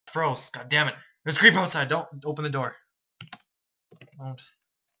froze. God damn it. There's a creeper outside. Don't open the door.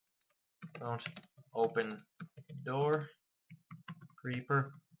 Don't open the door.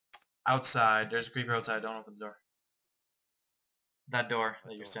 Creeper outside. There's a creeper outside. Don't open the door. That door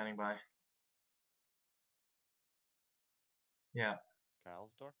that you're standing by. Yeah.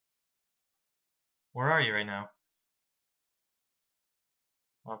 Kyle's door? Where are you right now?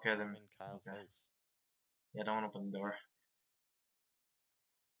 Okay, then. I'm in Kyle's house. Yeah, don't open the door.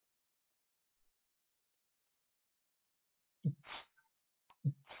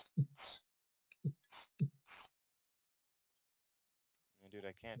 Dude,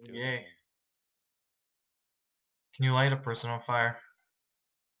 I can't do Yay. anything. Can you light a person on fire?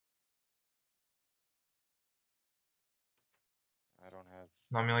 I don't have...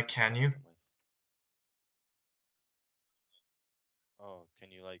 No, I mean, like, can you? Oh,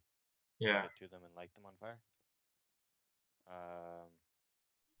 can you, like, Yeah. get to them and light them on fire?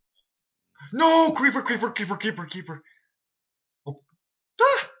 No! Creeper, creeper, creeper, creeper, creeper! Oh.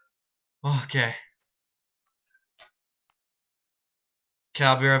 Ah! Okay. Okay,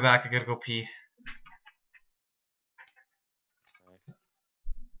 I'll be right back. I gotta go pee.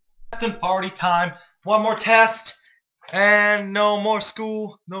 Test and party time. One more test. And no more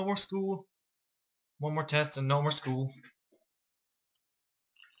school. No more school. One more test and no more school.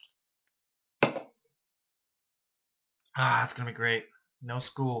 Ah, it's gonna be great. No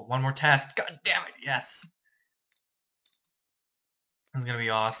school. One more test. God damn it, yes. It's gonna be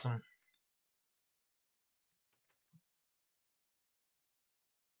awesome.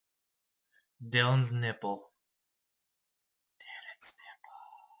 Dylan's nipple. Dylan's nipple.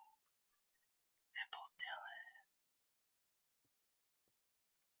 Nipple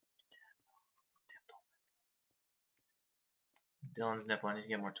Dylan. Dylan's nipple. I need to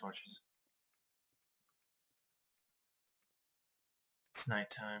get more torches. It's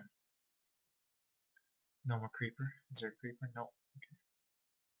nighttime. No more creeper. Is there a creeper? No. Okay.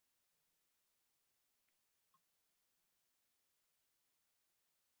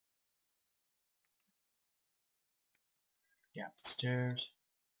 Yeah, upstairs.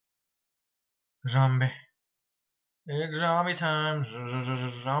 Zombie. It's zombie time.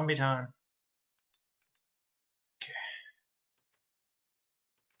 Zombie time. Okay.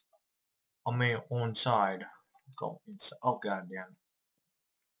 On my own side. Go inside. Oh god damn.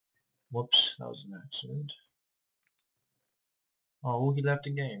 Whoops, that was an accident. Oh, he left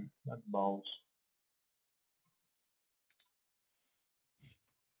the game. That balls.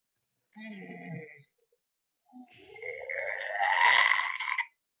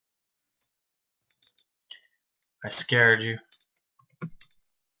 I scared you.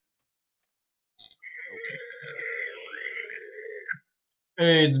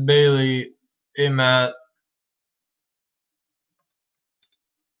 Hey, it's Bailey. Hey, Matt.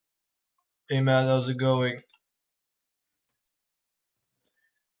 Hey, Matt, how's it going?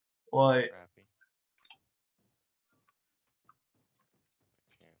 What? Crappy.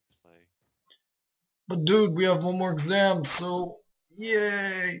 I can't play. But dude, we have one more exam, so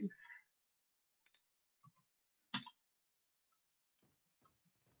yay!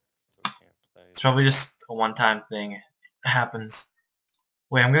 Still can't play. It's probably just a one-time thing. It happens.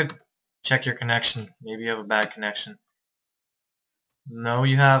 Wait, I'm gonna check your connection. Maybe you have a bad connection. No,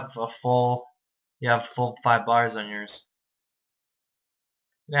 you have a full 5 bars on yours.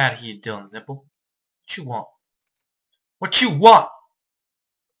 Get out of here, Dylan's nipple. What you want? What you want?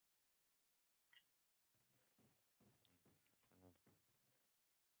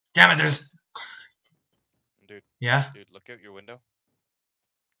 Damn it, there's... Dude. Yeah? Dude, look out your window.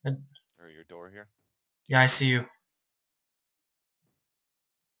 Or your door here. Yeah, I see you.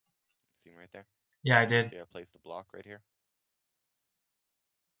 See him right there? Yeah, I did. See, I placed a block right here.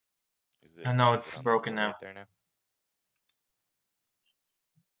 I know is it's it on the broken floor now. right there now?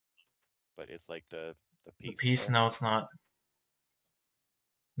 But it's like the piece. The piece? There. No, it's not.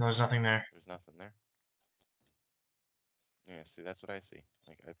 No, there's nothing there. There's nothing there. Yeah, see, that's what I see.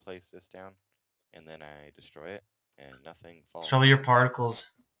 Like, I place this down, and then I destroy it, and nothing falls. It's probably your particles.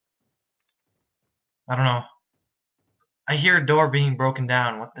 I don't know. I hear a door being broken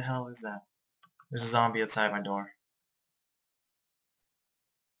down. What the hell is that? There's a zombie outside my door.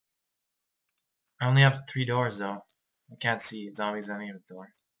 I only have 3 doors, though. I can't see zombies on any of the door.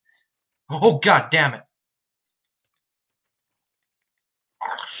 Oh, god damn it!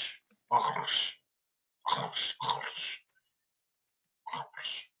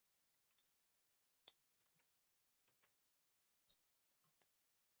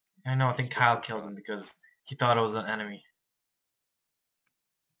 I know, I think Kyle killed him because he thought it was an enemy.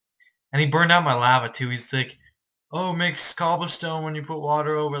 And he burned out my lava too. He's like, Oh, it makes cobblestone when you put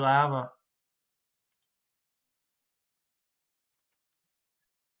water over lava.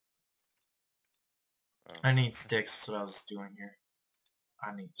 Oh. I need sticks, that's what I was doing here.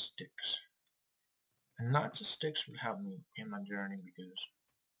 I need sticks. And not just sticks would help me in my journey because...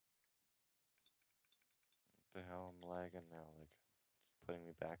 What the hell, I'm lagging now, like, it's putting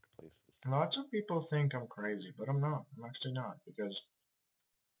me back places. Lots of people think I'm crazy, but I'm not. I'm actually not, because...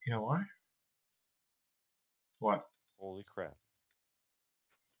 You know why? What? Holy crap.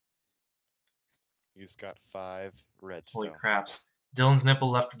 He's got 5 redstone. Holy craps. Dylan's nipple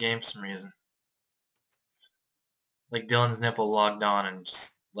left the game for some reason. Like Dylan's nipple logged on and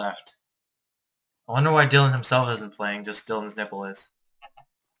just left. I wonder why Dylan himself isn't playing, just Dylan's nipple is.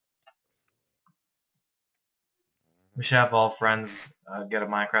 We should have all friends get a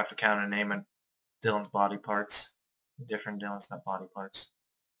Minecraft account and name it Dylan's body parts. Different Dylan's, not body parts.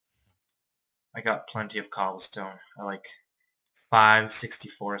 I got plenty of cobblestone. I like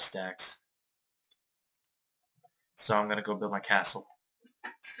 564 stacks. So I'm gonna go build my castle.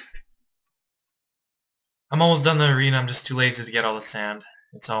 I'm almost done the arena, I'm just too lazy to get all the sand.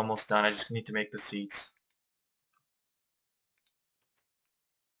 It's almost done, I just need to make the seats.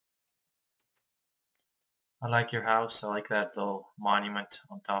 I like your house, I like that little monument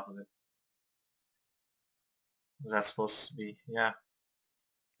on top of it. Was that supposed to be? Yeah,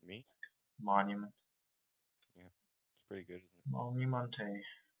 Me? monument. Yeah, it's pretty good, isn't it? Monumente.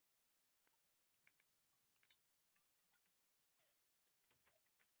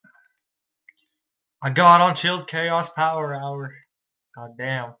 I got on Chilled Chaos Power Hour. God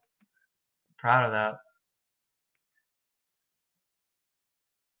damn. Proud of that.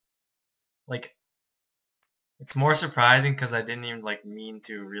 Like, it's more surprising because I didn't even like mean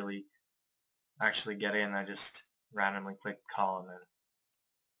to really actually get in. I just randomly clicked call and then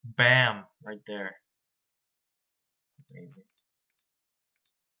bam, right there. It's amazing.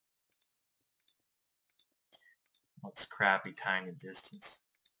 Looks crappy tiny distance.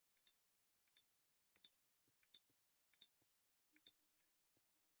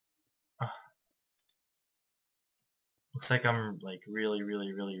 Looks like I'm like really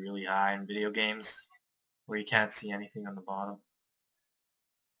high in video games where you can't see anything on the bottom.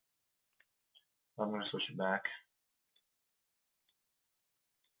 But I'm gonna switch it back.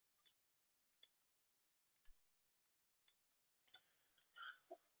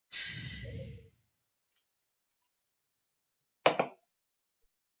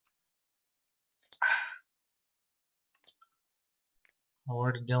 Oh,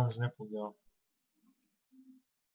 where did Dylan's nipple go?